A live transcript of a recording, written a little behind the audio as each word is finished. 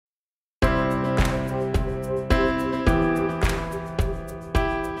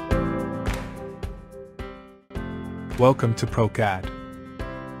Welcome to ProCAD.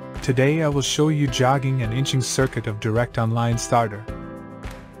 Today I will show you jogging and inching circuit of direct online starter.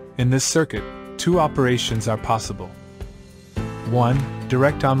 In this circuit, two operations are possible. One,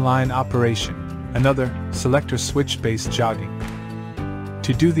 direct online operation, another, selector switch based jogging.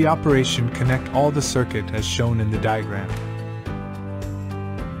 To do the operation, connect all the circuit as shown in the diagram.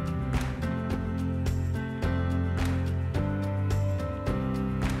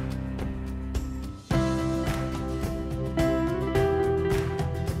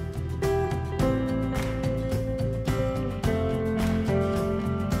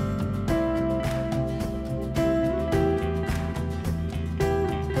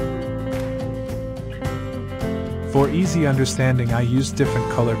 For easy understanding, I use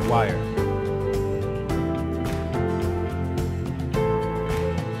different colored wire.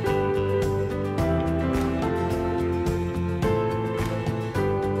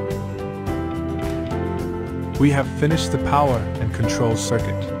 We have finished the power and control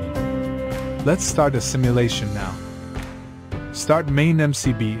circuit. Let's start a simulation now. Start main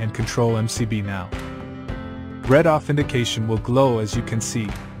MCB and control MCB now. Red off indication will glow as you can see.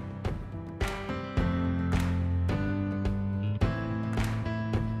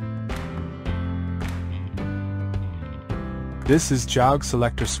 This is jog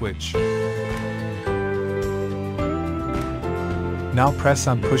selector switch. Now press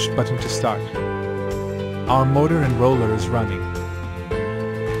on push button to start. Our motor and roller is running.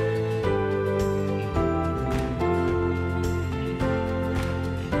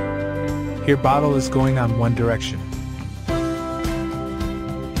 Here bottle is going on one direction.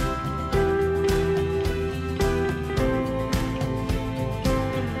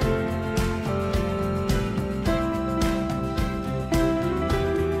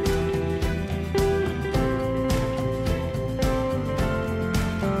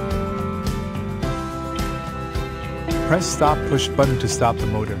 Press stop push button to stop the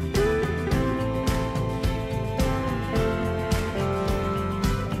motor.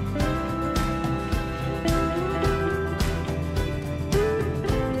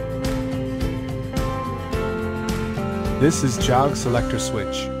 This is jog selector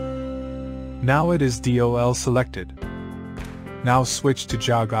switch. Now it is DOL selected. Now switch to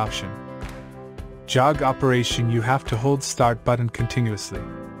jog option. Jog operation, you have to hold start button continuously.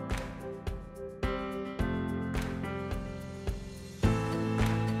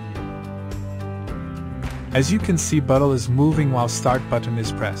 As you can see, bottle is moving while start button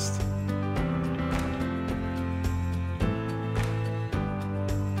is pressed.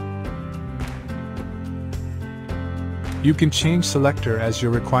 You can change selector as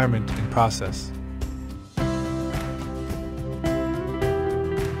your requirement in process.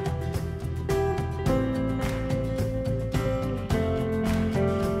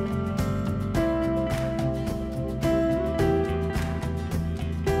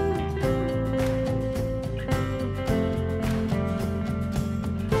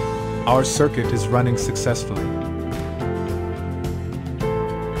 Our circuit is running successfully.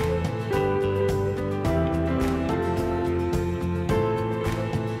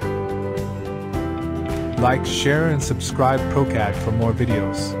 Like, share and subscribe ProCAD for more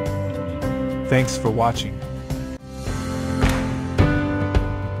videos. Thanks for watching.